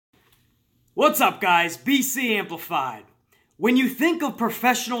What's up, guys? BC Amplified. When you think of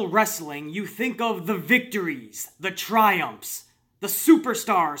professional wrestling, you think of the victories, the triumphs, the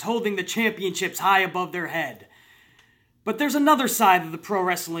superstars holding the championships high above their head. But there's another side of the pro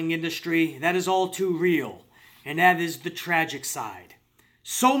wrestling industry that is all too real, and that is the tragic side.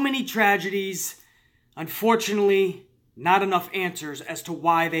 So many tragedies, unfortunately, not enough answers as to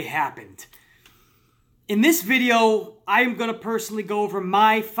why they happened. In this video, I am going to personally go over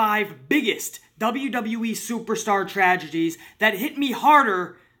my 5 biggest WWE superstar tragedies that hit me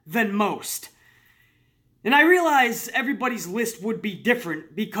harder than most. And I realize everybody's list would be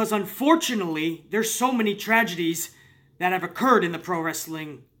different because unfortunately, there's so many tragedies that have occurred in the pro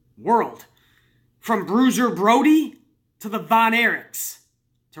wrestling world. From Bruiser Brody to the Von Erichs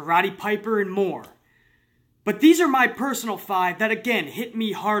to Roddy Piper and more. But these are my personal 5 that again hit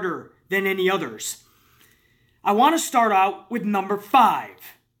me harder than any others. I want to start out with number 5.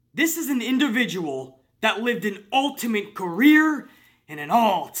 This is an individual that lived an ultimate career and an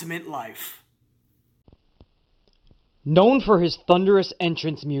ultimate life. Known for his thunderous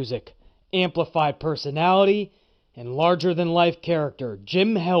entrance music, amplified personality, and larger-than-life character,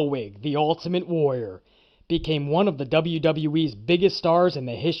 Jim Hellwig, the Ultimate Warrior, became one of the WWE's biggest stars in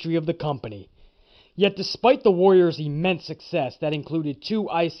the history of the company. Yet despite the Warrior's immense success that included 2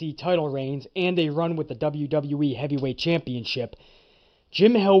 IC title reigns and a run with the WWE Heavyweight Championship,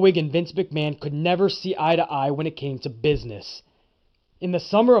 Jim Hellwig and Vince McMahon could never see eye to eye when it came to business. In the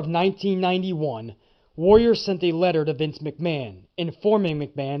summer of 1991, Warrior sent a letter to Vince McMahon, informing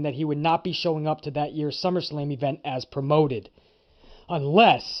McMahon that he would not be showing up to that year's SummerSlam event as promoted,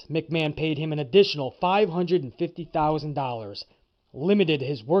 unless McMahon paid him an additional $550,000, limited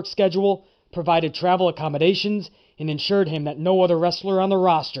his work schedule, provided travel accommodations, and ensured him that no other wrestler on the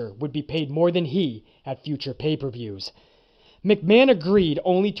roster would be paid more than he at future pay-per-views. McMahon agreed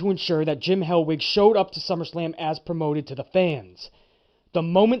only to ensure that Jim Hellwig showed up to SummerSlam as promoted to the fans. The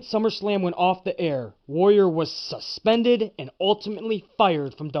moment SummerSlam went off the air, Warrior was suspended and ultimately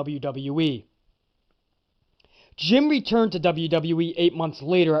fired from WWE. Jim returned to WWE 8 months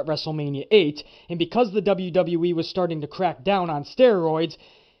later at WrestleMania 8, and because the WWE was starting to crack down on steroids,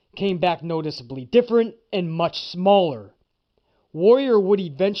 came back noticeably different and much smaller. Warrior would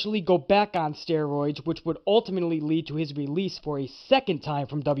eventually go back on steroids, which would ultimately lead to his release for a second time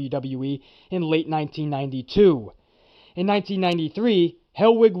from WWE in late 1992. In 1993,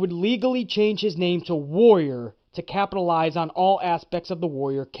 Hellwig would legally change his name to Warrior to capitalize on all aspects of the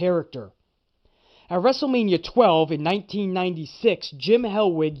Warrior character. At WrestleMania 12 in 1996, Jim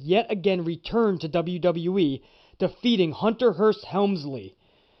Hellwig yet again returned to WWE, defeating Hunter Hearst Helmsley.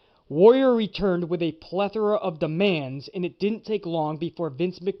 Warrior returned with a plethora of demands, and it didn't take long before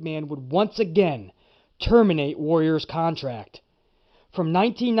Vince McMahon would once again terminate Warrior's contract. From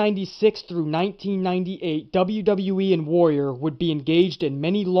 1996 through 1998, WWE and Warrior would be engaged in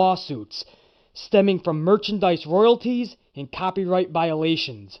many lawsuits, stemming from merchandise royalties and copyright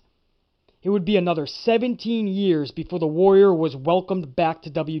violations. It would be another 17 years before the Warrior was welcomed back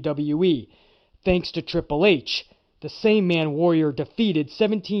to WWE, thanks to Triple H, the same man Warrior defeated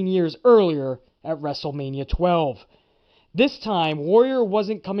 17 years earlier at WrestleMania 12. This time, Warrior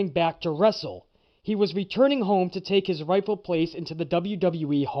wasn't coming back to wrestle. He was returning home to take his rightful place into the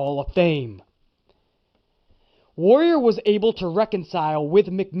WWE Hall of Fame. Warrior was able to reconcile with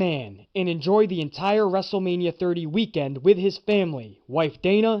McMahon and enjoy the entire WrestleMania 30 weekend with his family, wife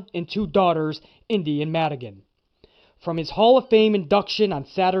Dana, and 2 daughters, Indy and Madigan. From his Hall of Fame induction on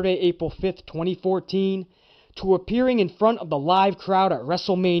Saturday, April 5th, 2014, to appearing in front of the live crowd at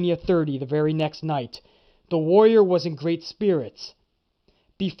WrestleMania 30 the very next night, the Warrior was in great spirits.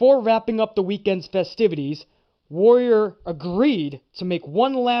 Before wrapping up the weekend's festivities, Warrior agreed to make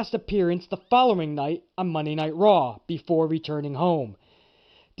one last appearance the following night on Monday Night Raw before returning home.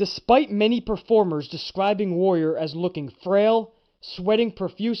 Despite many performers describing Warrior as looking frail, sweating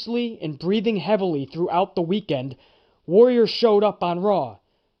profusely, and breathing heavily throughout the weekend, Warrior showed up on Raw,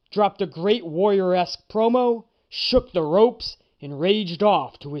 dropped a great Warrior-esque promo, shook the ropes, and raged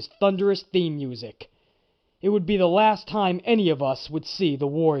off to his thunderous theme music. It would be the last time any of us would see the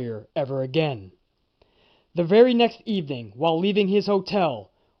Warrior ever again. The very next evening, while leaving his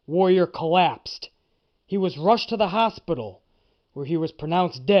hotel, Warrior collapsed. He was rushed to the hospital, where he was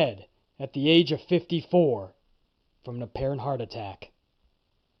pronounced dead at the age of 54 from an apparent heart attack.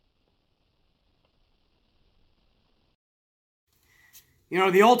 You know,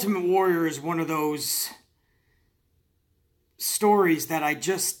 the Ultimate Warrior is one of those stories that I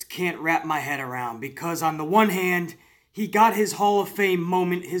just can't wrap my head around, because on the one hand, he got his Hall of Fame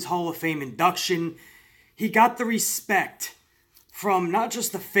moment, his Hall of Fame induction. He got the respect from not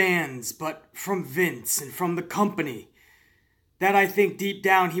just the fans, but from Vince and from the company, that I think deep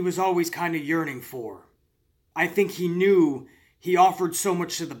down he was always kind of yearning for. I think he knew he offered so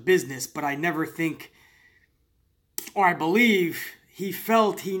much to the business, but I never think, or I believe, he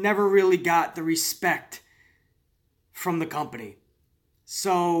felt he never really got the respect from the company.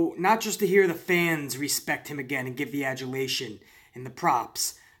 So, not just to hear the fans respect him again and give the adulation and the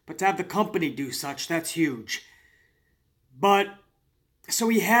props, but to have the company do such, that's huge. But, so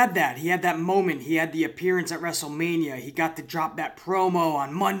he had that moment, he had the appearance at WrestleMania, he got to drop that promo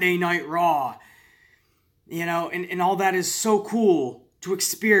on Monday Night Raw, you know, and all that is so cool to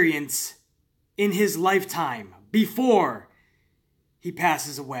experience in his lifetime, before he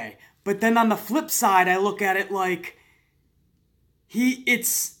passes away. But then on the flip side, I look at it like,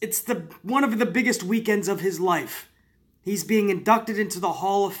 it's the one of the biggest weekends of his life. He's being inducted into the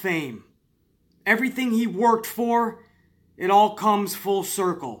Hall of Fame. Everything he worked for, it all comes full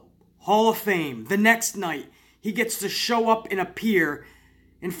circle. Hall of Fame. The next night, he gets to show up and appear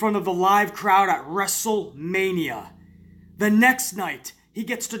in front of the live crowd at WrestleMania. The next night, he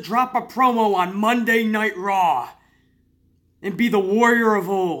gets to drop a promo on Monday Night Raw and be the warrior of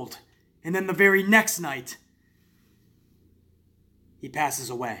old. And then the very next night, he passes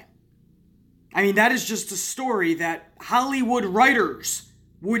away. I mean, that is just a story that Hollywood writers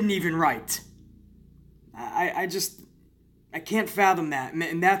wouldn't even write. I can't fathom that.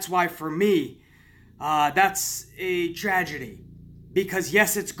 And that's why, for me, that's a tragedy. Because,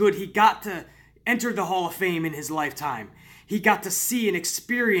 yes, it's good he got to enter the Hall of Fame in his lifetime. He got to see and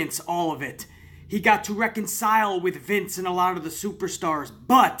experience all of it. He got to reconcile with Vince and a lot of the superstars.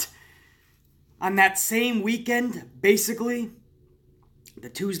 But on that same weekend, basically, the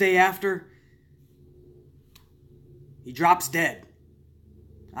Tuesday after, he drops dead.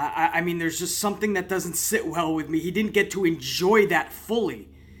 I mean, there's just something that doesn't sit well with me. He didn't get to enjoy that fully.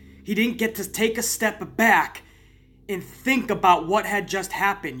 He didn't get to take a step back and think about what had just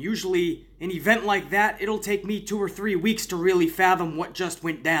happened. Usually, an event like that, it'll take me 2 or 3 weeks to really fathom what just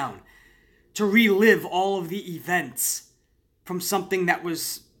went down. To relive all of the events from something that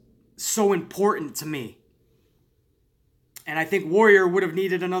was so important to me. And I think Warrior would have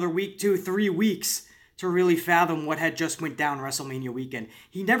needed another week, 2, 3 weeks to really fathom what had just went down WrestleMania weekend.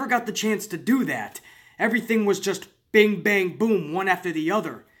 He never got the chance to do that. Everything was just bing, bang, boom, one after the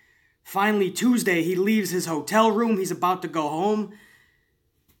other. Finally, Tuesday, he leaves his hotel room, he's about to go home,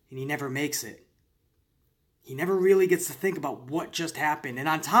 and he never makes it. He never really gets to think about what just happened. And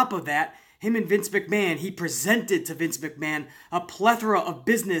on top of that, him and Vince McMahon, he presented to Vince McMahon a plethora of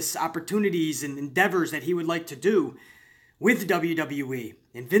business opportunities and endeavors that he would like to do with WWE.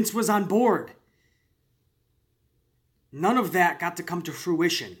 And Vince was on board. None of that got to come to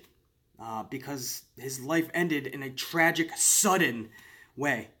fruition because his life ended in a tragic, sudden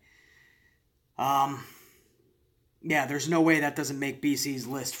way. Yeah, there's no way that doesn't make BC's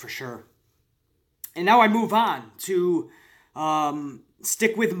list for sure. And now I move on to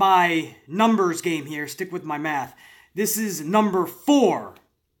stick with my numbers game here, stick with my math. This is number 4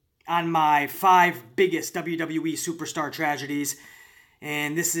 on my 5 biggest WWE superstar tragedies,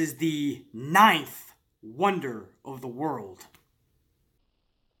 and this is the 9th wonder of the world.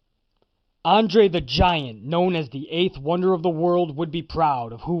 Andre the Giant, known as the 8th wonder of the world, would be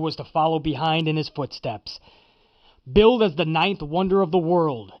proud of who was to follow behind in his footsteps. Billed as the 9th wonder of the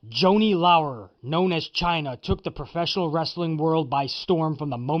world, Joanie Laurer, known as Chyna, took the professional wrestling world by storm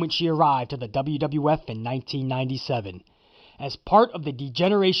from the moment she arrived to the WWF in 1997. As part of the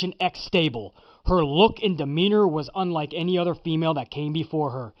Degeneration X stable, her look and demeanor was unlike any other female that came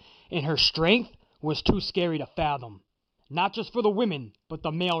before her, and her strength was too scary to fathom. Not just for the women, but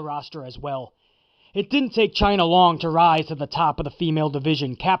the male roster as well. It didn't take Chyna long to rise to the top of the female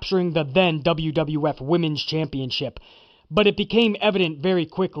division, capturing the then WWF Women's Championship. But it became evident very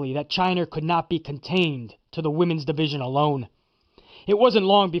quickly that Chyna could not be contained to the women's division alone. It wasn't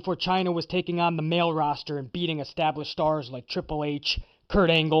long before Chyna was taking on the male roster and beating established stars like Triple H, Kurt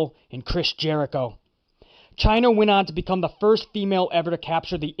Angle, and Chris Jericho. Chyna went on to become the first female ever to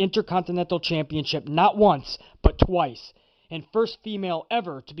capture the Intercontinental Championship not once, but twice, and first female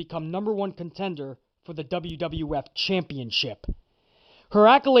ever to become #1 contender for the WWF Championship. Her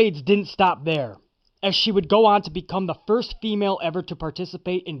accolades didn't stop there, as she would go on to become the first female ever to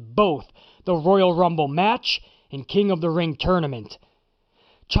participate in both the Royal Rumble match and King of the Ring tournament.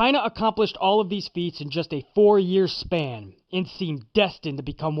 Chyna accomplished all of these feats in just a 4-year span and seemed destined to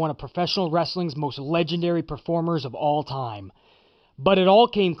become one of professional wrestling's most legendary performers of all time. But it all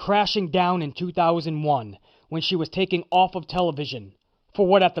came crashing down in 2001 when she was taken off of television for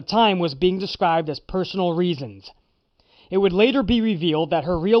what at the time was being described as personal reasons. It would later be revealed that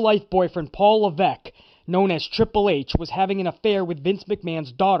her real-life boyfriend Paul Levesque, known as Triple H, was having an affair with Vince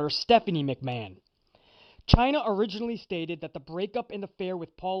McMahon's daughter, Stephanie McMahon. Chyna originally stated that the breakup and affair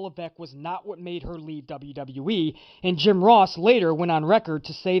with Paul Levesque was not what made her leave WWE, and Jim Ross later went on record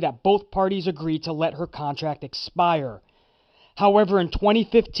to say that both parties agreed to let her contract expire. However, in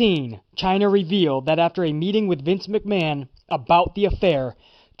 2015, Chyna revealed that after a meeting with Vince McMahon about the affair,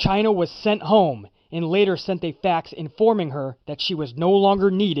 Chyna was sent home and later sent a fax informing her that she was no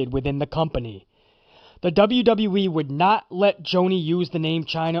longer needed within the company. The WWE would not let Joni use the name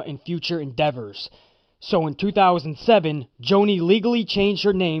Chyna in future endeavors. So in 2007, Joni legally changed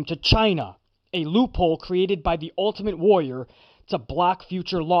her name to Chyna, a loophole created by the Ultimate Warrior to block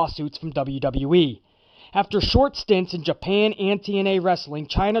future lawsuits from WWE. After short stints in Japan and TNA wrestling,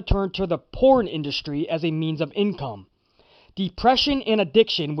 Chyna turned to the porn industry as a means of income. Depression and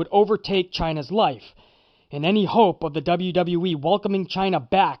addiction would overtake Chyna's life, and any hope of the WWE welcoming Chyna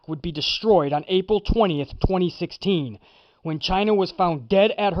back would be destroyed on April 20th, 2016, when Chyna was found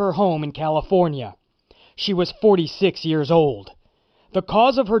dead at her home in California. She was 46 years old. The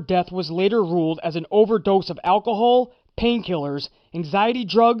cause of her death was later ruled as an overdose of alcohol, painkillers, anxiety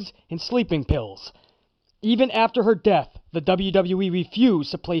drugs, and sleeping pills. Even after her death, the WWE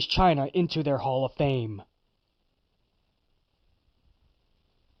refused to place Chyna into their Hall of Fame.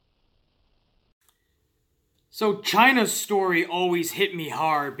 So Chyna's story always hit me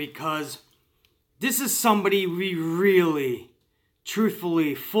hard because this is somebody we really,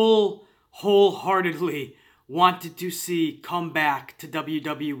 truthfully, wholeheartedly wanted to see come back to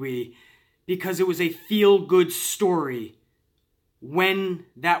WWE because it was a feel-good story when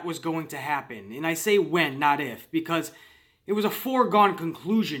that was going to happen. And I say when, not if, because it was a foregone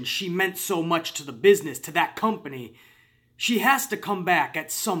conclusion. She meant so much to the business, to that company. She has to come back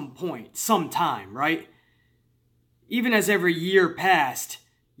at some point, sometime, right? Even as every year passed,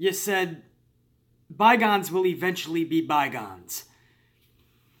 you said, bygones will eventually be bygones.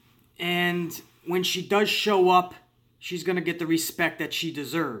 And when she does show up, she's going to get the respect that she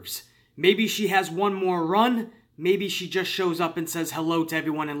deserves. Maybe she has one more run. Maybe she just shows up and says hello to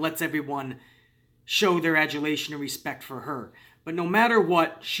everyone and lets everyone show their adulation and respect for her. But no matter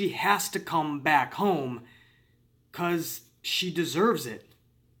what, she has to come back home because she deserves it.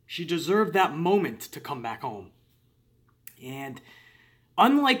 She deserved that moment to come back home. And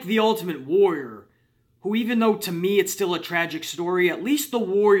unlike the Ultimate Warrior, who even though to me it's still a tragic story, at least the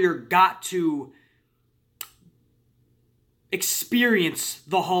Warrior got to experience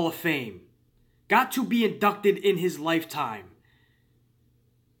the Hall of Fame. Got to be inducted in his lifetime.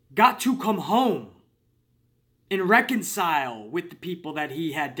 Got to come home and reconcile with the people that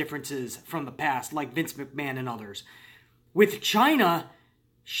he had differences from the past, like Vince McMahon and others. With Chyna,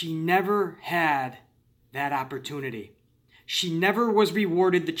 she never had that opportunity. She never was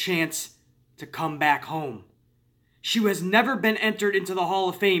rewarded the chance to come back home. She has never been entered into the Hall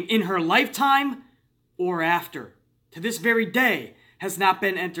of Fame in her lifetime or after. To this very day, has not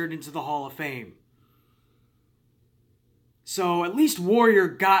been entered into the Hall of Fame. So at least Warrior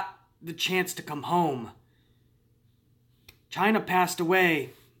got the chance to come home. Chyna passed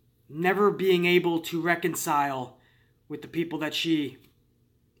away, never being able to reconcile with the people that she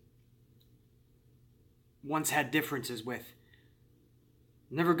once had differences with.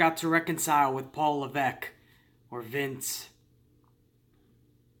 Never got to reconcile with Paul Levesque or Vince.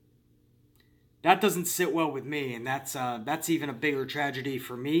 That doesn't sit well with me, and that's even a bigger tragedy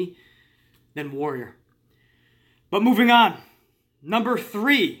for me than Warrior. But moving on, number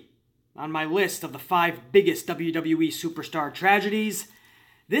 3 on my list of the 5 biggest WWE superstar tragedies.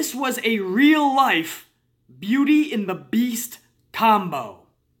 This was a real-life Beauty and the Beast combo.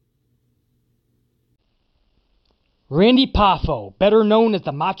 Randy Poffo, better known as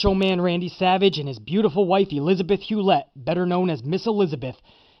the Macho Man Randy Savage, and his beautiful wife Elizabeth Hewlett, better known as Miss Elizabeth,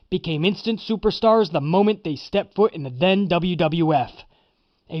 became instant superstars the moment they stepped foot in the then WWF.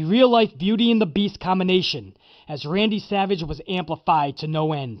 A real-life Beauty and the Beast combination, as Randy Savage was amplified to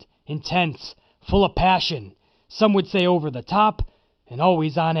no end, intense, full of passion, some would say over the top, and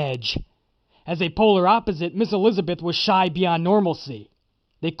always on edge. As a polar opposite, Miss Elizabeth was shy beyond normalcy.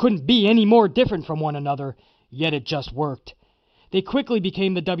 They couldn't be any more different from one another, yet it just worked. They quickly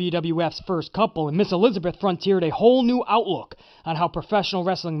became the WWF's first couple, and Miss Elizabeth frontiered a whole new outlook on how professional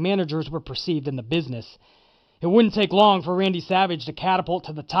wrestling managers were perceived in the business. It wouldn't take long for Randy Savage to catapult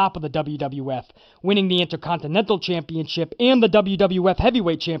to the top of the WWF, winning the Intercontinental Championship and the WWF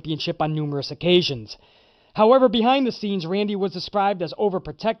Heavyweight Championship on numerous occasions. However, behind the scenes, Randy was described as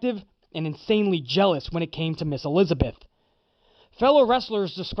overprotective and insanely jealous when it came to Miss Elizabeth. Fellow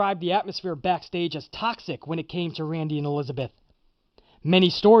wrestlers described the atmosphere backstage as toxic when it came to Randy and Elizabeth. Many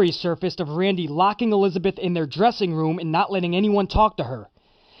stories surfaced of Randy locking Elizabeth in their dressing room and not letting anyone talk to her.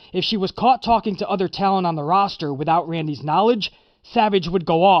 If she was caught talking to other talent on the roster without Randy's knowledge, Savage would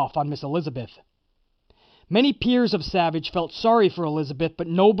go off on Miss Elizabeth. Many peers of Savage felt sorry for Elizabeth, but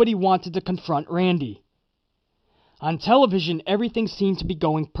nobody wanted to confront Randy. On television, everything seemed to be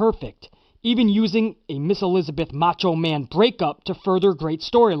going perfect, even using a Miss Elizabeth Macho Man breakup to further great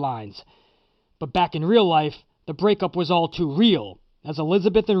storylines. But back in real life, the breakup was all too real, as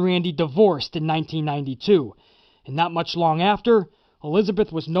Elizabeth and Randy divorced in 1992, and not much long after,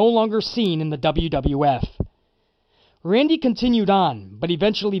 Elizabeth was no longer seen in the WWF. Randy continued on, but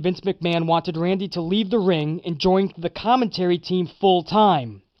eventually Vince McMahon wanted Randy to leave the ring and join the commentary team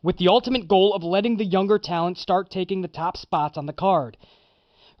full-time, with the ultimate goal of letting the younger talent start taking the top spots on the card.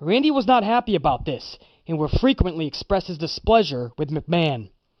 Randy was not happy about this, and would frequently express his displeasure with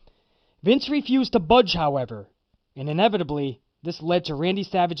McMahon. Vince refused to budge, however, and inevitably, this led to Randy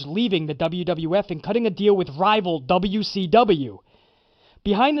Savage leaving the WWF and cutting a deal with rival WCW.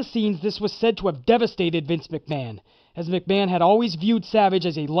 Behind the scenes, this was said to have devastated Vince McMahon, as McMahon had always viewed Savage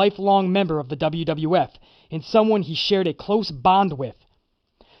as a lifelong member of the WWF and someone he shared a close bond with.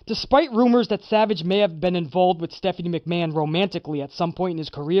 Despite rumors that Savage may have been involved with Stephanie McMahon romantically at some point in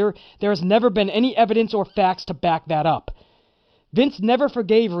his career, there has never been any evidence or facts to back that up. Vince never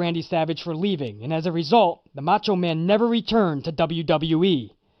forgave Randy Savage for leaving, and as a result, the Macho Man never returned to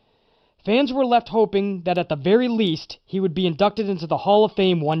WWE. Fans were left hoping that at the very least, he would be inducted into the Hall of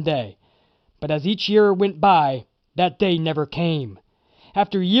Fame one day. But as each year went by, that day never came.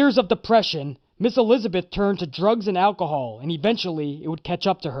 After years of depression, Miss Elizabeth turned to drugs and alcohol, and eventually it would catch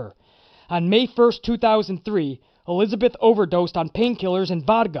up to her. On May 1st, 2003, Elizabeth overdosed on painkillers and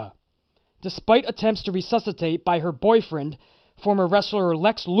vodka. Despite attempts to resuscitate by her boyfriend, former wrestler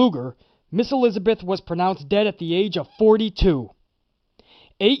Lex Luger, Miss Elizabeth was pronounced dead at the age of 42.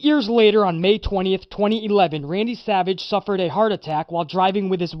 8 years later, on May 20th, 2011, Randy Savage suffered a heart attack while driving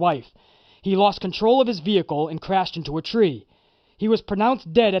with his wife. He lost control of his vehicle and crashed into a tree. He was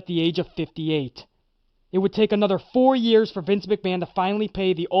pronounced dead at the age of 58. It would take another 4 years for Vince McMahon to finally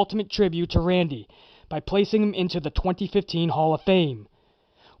pay the ultimate tribute to Randy by placing him into the 2015 Hall of Fame.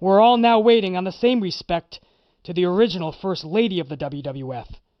 We're all now waiting on the same respect to the original First Lady of the WWF,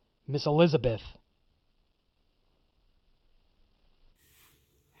 Miss Elizabeth.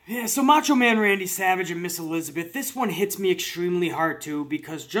 Yeah, so Macho Man Randy Savage and Miss Elizabeth, this one hits me extremely hard too,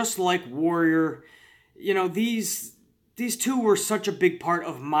 because just like Warrior, these two were such a big part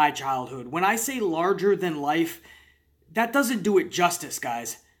of my childhood. When I say larger than life, that doesn't do it justice,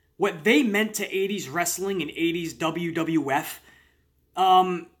 guys. What they meant to 80s wrestling and 80s WWF,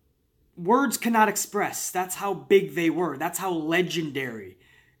 words cannot express. That's how big they were. That's how legendary.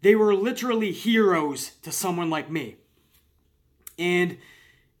 They were literally heroes to someone like me. And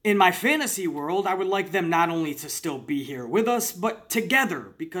in my fantasy world, I would like them not only to still be here with us, but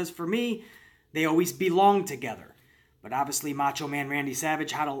together, because for me, they always belong together. But obviously, Macho Man Randy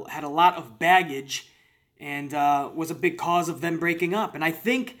Savage had a lot of baggage and was a big cause of them breaking up. And I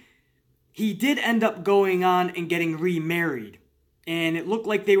think he did end up going on and getting remarried. And it looked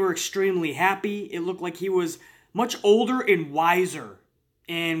like they were extremely happy. It looked like he was much older and wiser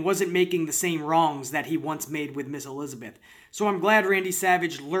and wasn't making the same wrongs that he once made with Miss Elizabeth. So I'm glad Randy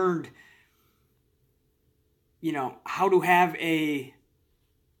Savage learned, how to have a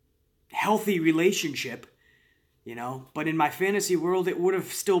healthy relationship, But in my fantasy world, it would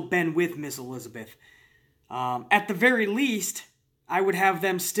have still been with Miss Elizabeth. At the very least, I would have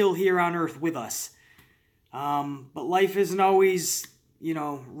them still here on Earth with us. But life isn't always,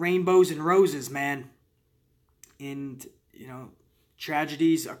 rainbows and roses, man. And,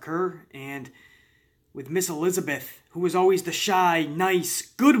 tragedies occur, and with Miss Elizabeth, who was always the shy, nice,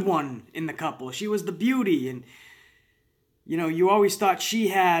 good one in the couple. She was the beauty, and, you always thought she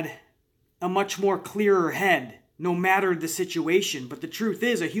had a much more clearer head, no matter the situation. But the truth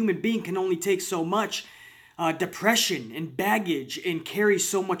is, a human being can only take so much depression and baggage and carry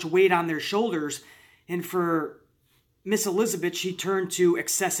so much weight on their shoulders. And for Miss Elizabeth, she turned to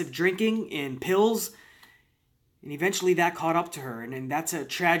excessive drinking and pills, and eventually that caught up to her. And that's a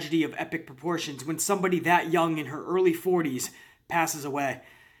tragedy of epic proportions when somebody that young in her early 40s passes away.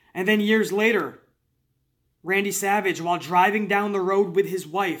 And then years later, Randy Savage, while driving down the road with his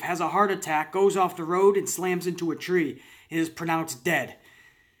wife, has a heart attack, goes off the road, and slams into a tree, and is pronounced dead.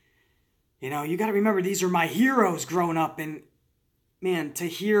 You gotta remember, these are my heroes growing up, and man, to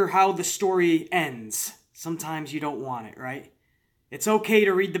hear how the story ends, sometimes you don't want it, right? It's okay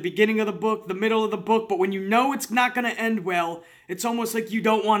to read the beginning of the book, the middle of the book, but when you know it's not going to end well, it's almost like you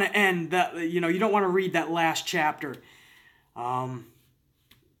don't want to end that, you don't want to read that last chapter.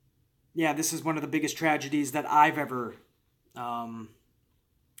 This is one of the biggest tragedies that I've ever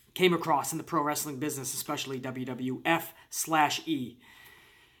came across in the pro wrestling business, especially WWF/E.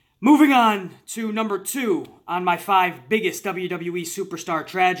 Moving on to number 2 on my 5 biggest WWE superstar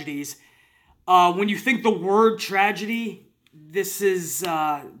tragedies. When you think the word tragedy, this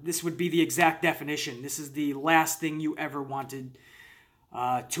would be the exact definition. This is the last thing you ever wanted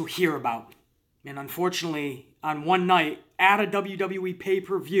to hear about. And unfortunately, on one night at a WWE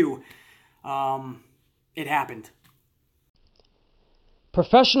pay-per-view, it happened.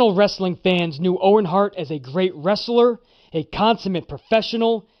 Professional wrestling fans knew Owen Hart as a great wrestler, a consummate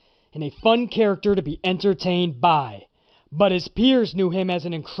professional, and a fun character to be entertained by. But his peers knew him as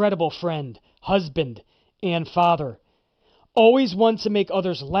an incredible friend, husband, and father. Always one to make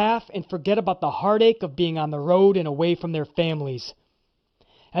others laugh and forget about the heartache of being on the road and away from their families.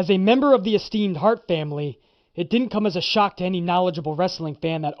 As a member of the esteemed Hart family, it didn't come as a shock to any knowledgeable wrestling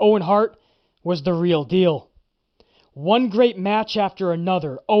fan that Owen Hart was the real deal. One great match after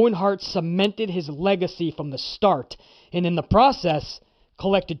another, Owen Hart cemented his legacy from the start, and in the process,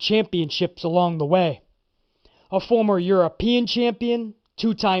 collected championships along the way. A former European champion,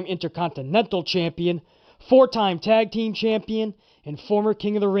 2-time Intercontinental champion, 4-time Tag Team champion, and former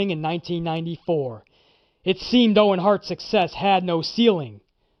King of the Ring in 1994. It seemed Owen Hart's success had no ceiling,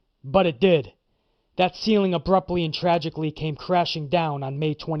 but it did. That ceiling abruptly and tragically came crashing down on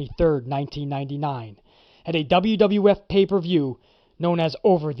May 23, 1999, at a WWF pay-per-view known as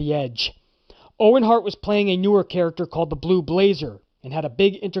Over the Edge. Owen Hart was playing a newer character called the Blue Blazer and had a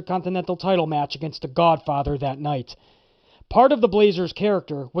big Intercontinental title match against the Godfather that night. Part of the Blazer's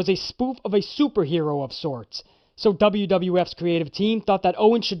character was a spoof of a superhero of sorts, so WWF's creative team thought that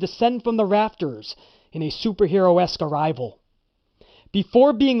Owen should descend from the rafters in a superhero-esque arrival.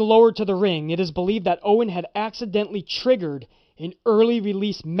 Before being lowered to the ring, it is believed that Owen had accidentally triggered an early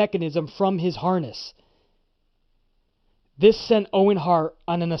release mechanism from his harness. This sent Owen Hart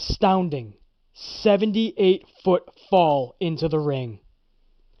on an astounding 78-foot fall into the ring,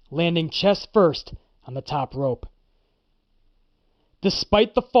 landing chest first on the top rope.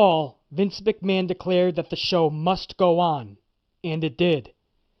 Despite the fall, Vince McMahon declared that the show must go on, and it did.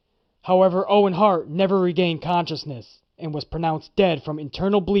 However, Owen Hart never regained consciousness and was pronounced dead from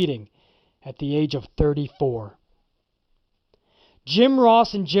internal bleeding at the age of 34. Jim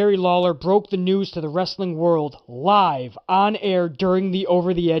Ross and Jerry Lawler broke the news to the wrestling world live on air during the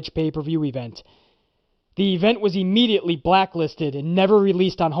Over the Edge pay-per-view event. The event was immediately blacklisted and never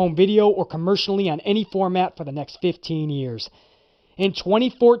released on home video or commercially on any format for the next 15 years. In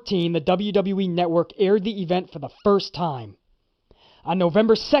 2014, the WWE Network aired the event for the first time. On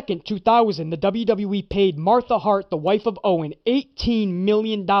November 2nd, 2000, the WWE paid Martha Hart, the wife of Owen, $18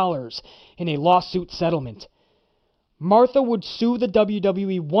 million in a lawsuit settlement. Martha would sue the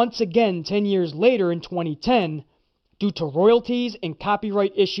WWE once again 10 years later in 2010 due to royalties and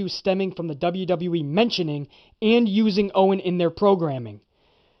copyright issues stemming from the WWE mentioning and using Owen in their programming.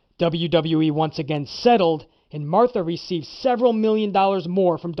 WWE once again settled, and Martha received several $1 million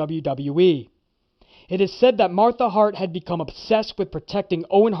more from WWE. It is said that Martha Hart had become obsessed with protecting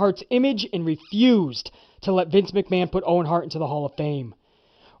Owen Hart's image and refused to let Vince McMahon put Owen Hart into the Hall of Fame.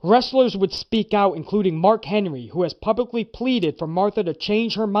 Wrestlers would speak out, including Mark Henry, who has publicly pleaded for Martha to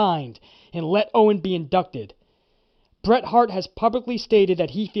change her mind and let Owen be inducted. Bret Hart has publicly stated that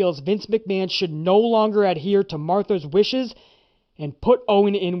he feels Vince McMahon should no longer adhere to Martha's wishes and put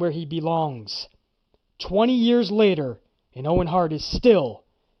Owen in where he belongs. 20 years later, and Owen Hart is still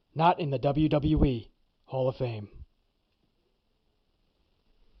not in the WWE Hall of Fame.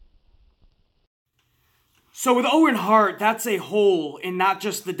 So with Owen Hart, that's a hole in not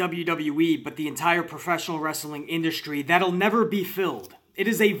just the WWE, but the entire professional wrestling industry that'll never be filled. It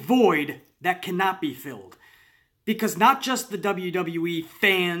is a void that cannot be filled. Because not just the WWE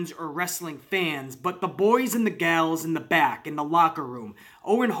fans or wrestling fans, but the boys and the gals in the back, in the locker room,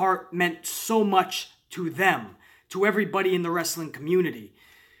 Owen Hart meant so much to them, to everybody in the wrestling community.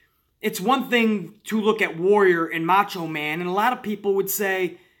 It's one thing to look at Warrior and Macho Man, and a lot of people would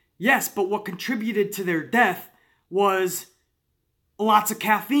say, yes, but what contributed to their death was lots of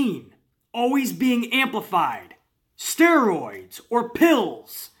caffeine, always being amplified, steroids, or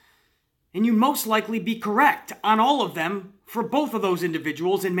pills. And you'd most likely be correct on all of them for both of those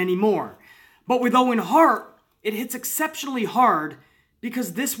individuals and many more. But with Owen Hart, it hits exceptionally hard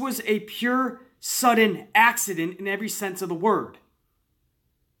because this was a pure, sudden accident in every sense of the word.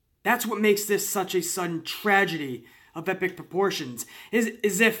 That's what makes this such a sudden tragedy of epic proportions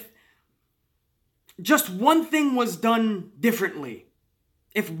is if just one thing was done differently.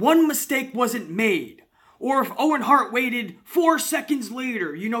 If one mistake wasn't made, or if Owen Hart waited 4 seconds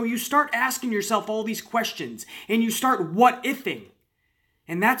later, you start asking yourself all these questions, and you start what-ifing.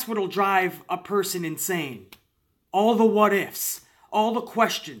 And that's what'll drive a person insane. All the what-ifs, all the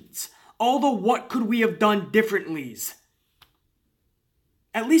questions, all the what could we have done differentlys.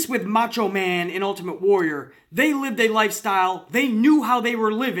 At least with Macho Man and Ultimate Warrior, they lived a lifestyle, they knew how they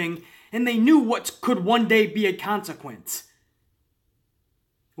were living, and they knew what could one day be a consequence.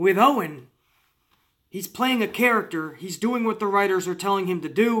 With Owen, he's playing a character, he's doing what the writers are telling him to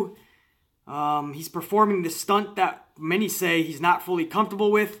do, he's performing the stunt that many say he's not fully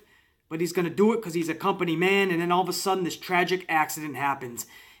comfortable with, but he's going to do it because he's a company man, and then all of a sudden this tragic accident happens,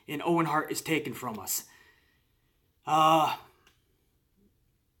 and Owen Hart is taken from us. Not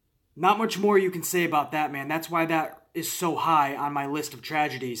much more you can say about that, man. That's why that is so high on my list of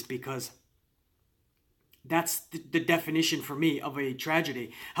tragedies, because that's the definition for me of a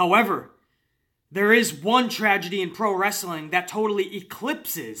tragedy. However, there is one tragedy in pro wrestling that totally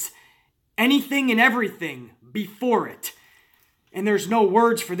eclipses anything and everything before it. And there's no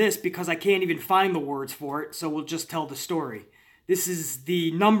words for this because I can't even find the words for it, so we'll just tell the story. This is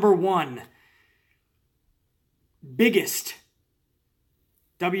the number one biggest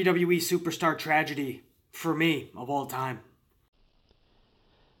WWE superstar tragedy for me of all time.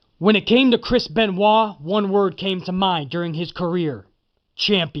 When it came to Chris Benoit, one word came to mind during his career: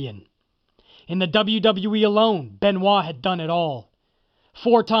 champion. In the WWE alone, Benoit had done it all.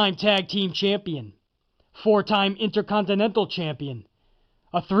 4-time tag team champion, 4-time intercontinental champion,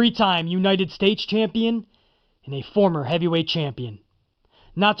 a 3-time United States champion, and a former heavyweight champion.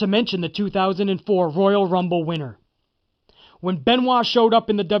 Not to mention the 2004 Royal Rumble winner. When Benoit showed up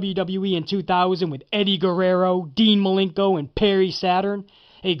in the WWE in 2000 with Eddie Guerrero, Dean Malenko, and Perry Saturn,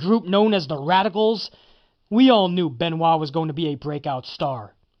 a group known as the Radicals, we all knew Benoit was going to be a breakout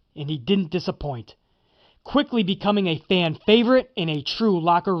star, and he didn't disappoint, quickly becoming a fan favorite and a true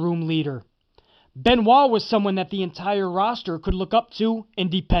locker room leader. Benoit was someone that the entire roster could look up to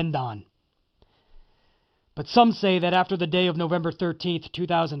and depend on. But some say that after the day of November 13th,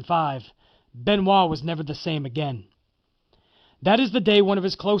 2005, Benoit was never the same again. That is the day one of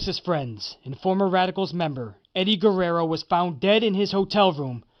his closest friends and former Radicals member, Eddie Guerrero, was found dead in his hotel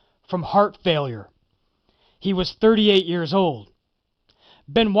room from heart failure. He was 38 years old.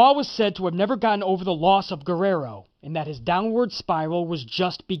 Benoit was said to have never gotten over the loss of Guerrero, and that his downward spiral was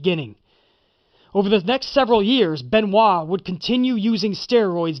just beginning. Over the next several years, Benoit would continue using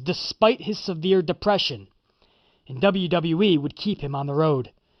steroids despite his severe depression, and WWE would keep him on the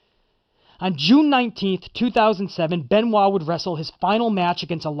road. On June 19, 2007, Benoit would wrestle his final match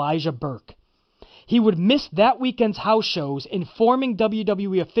against Elijah Burke. He would miss that weekend's house shows, informing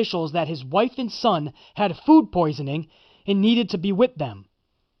WWE officials that his wife and son had food poisoning and needed to be with them.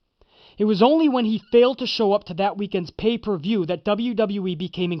 It was only when he failed to show up to that weekend's pay-per-view that WWE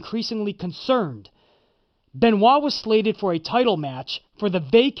became increasingly concerned. Benoit was slated for a title match for the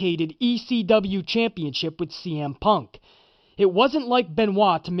vacated ECW Championship with CM Punk. It wasn't like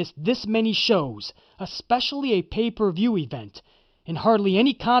Benoit to miss this many shows, especially a pay-per-view event, and hardly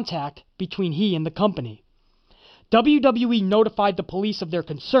any contact between he and the company. WWE notified the police of their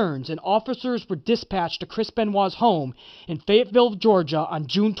concerns, and officers were dispatched to Chris Benoit's home in Fayetteville, Georgia on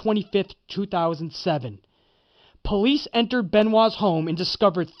June 25, 2007. Police entered Benoit's home and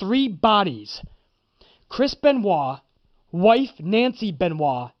discovered 3 bodies: Chris Benoit, wife Nancy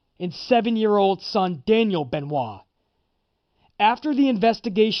Benoit, and 7-year-old son Daniel Benoit. After the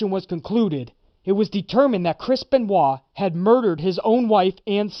investigation was concluded, it was determined that Chris Benoit had murdered his own wife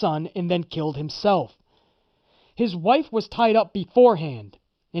and son and then killed himself. His wife was tied up beforehand,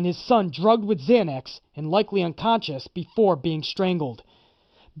 and his son drugged with Xanax and likely unconscious before being strangled.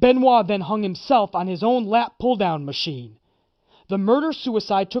 Benoit then hung himself on his own lap pull-down machine. The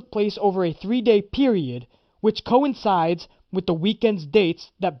murder-suicide took place over a 3-day period, which coincides with the weekend's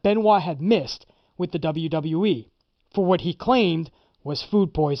dates that Benoit had missed with the WWE, for what he claimed was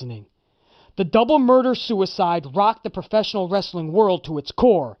food poisoning. The double murder-suicide rocked the professional wrestling world to its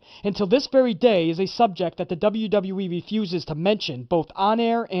core, and till this very day is a subject that the WWE refuses to mention both on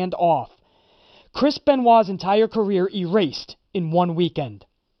air and off. Chris Benoit's entire career erased in one weekend.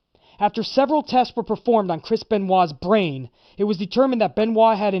 After several tests were performed on Chris Benoit's brain, it was determined that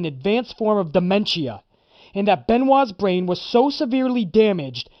Benoit had an advanced form of dementia, and that Benoit's brain was so severely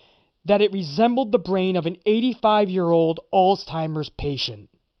damaged that it resembled the brain of an 85-year-old Alzheimer's patient.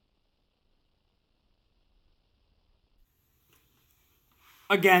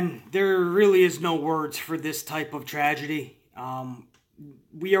 Again, there really is no words for this type of tragedy.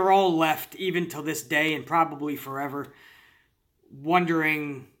 We are all left, even till this day and probably forever,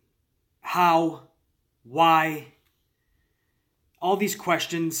 wondering how, why, all these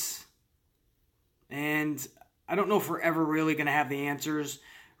questions. And I don't know if we're ever really going to have the answers.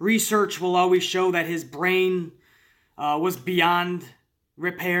 Research will always show that his brain was beyond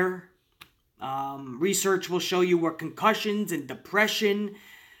repair. Research will show you what concussions and depression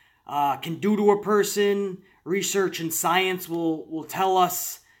can do to a person. Research and science will tell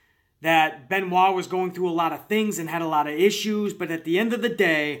us that Benoit was going through a lot of things and had a lot of issues, but at the end of the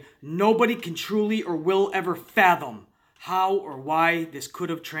day, nobody can truly or will ever fathom how or why this could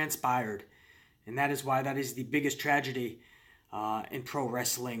have transpired. And that is why that is the biggest tragedy in pro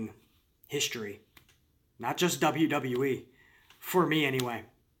wrestling history. Not just WWE, for me anyway.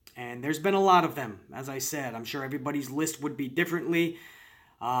 And there's been a lot of them, as I said. I'm sure everybody's list would be differently,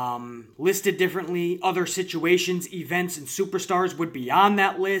 listed differently. Other situations, events, and superstars would be on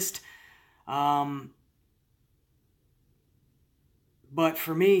that list. But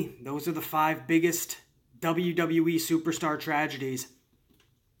for me, those are the 5 biggest WWE superstar tragedies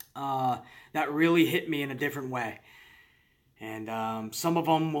that really hit me in a different way. And some of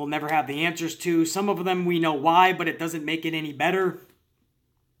them we'll never have the answers to. Some of them we know why, but it doesn't make it any better.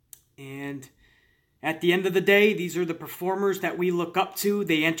 And at the end of the day, these are the performers that we look up to.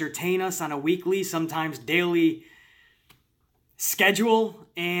 They entertain us on a weekly, sometimes daily schedule,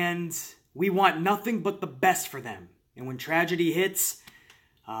 and we want nothing but the best for them. And when tragedy hits,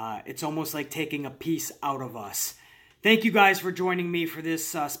 it's almost like taking a piece out of us. Thank you guys for joining me for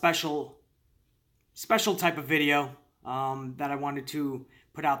this special type of video that I wanted to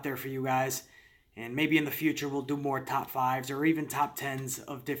put out there for you guys. And maybe in the future we'll do more top 5s or even top 10s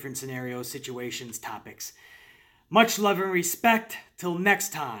of different scenarios, situations, topics. Much love and respect. Till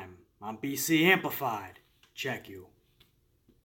next time, I'm BC Amplified. Check you.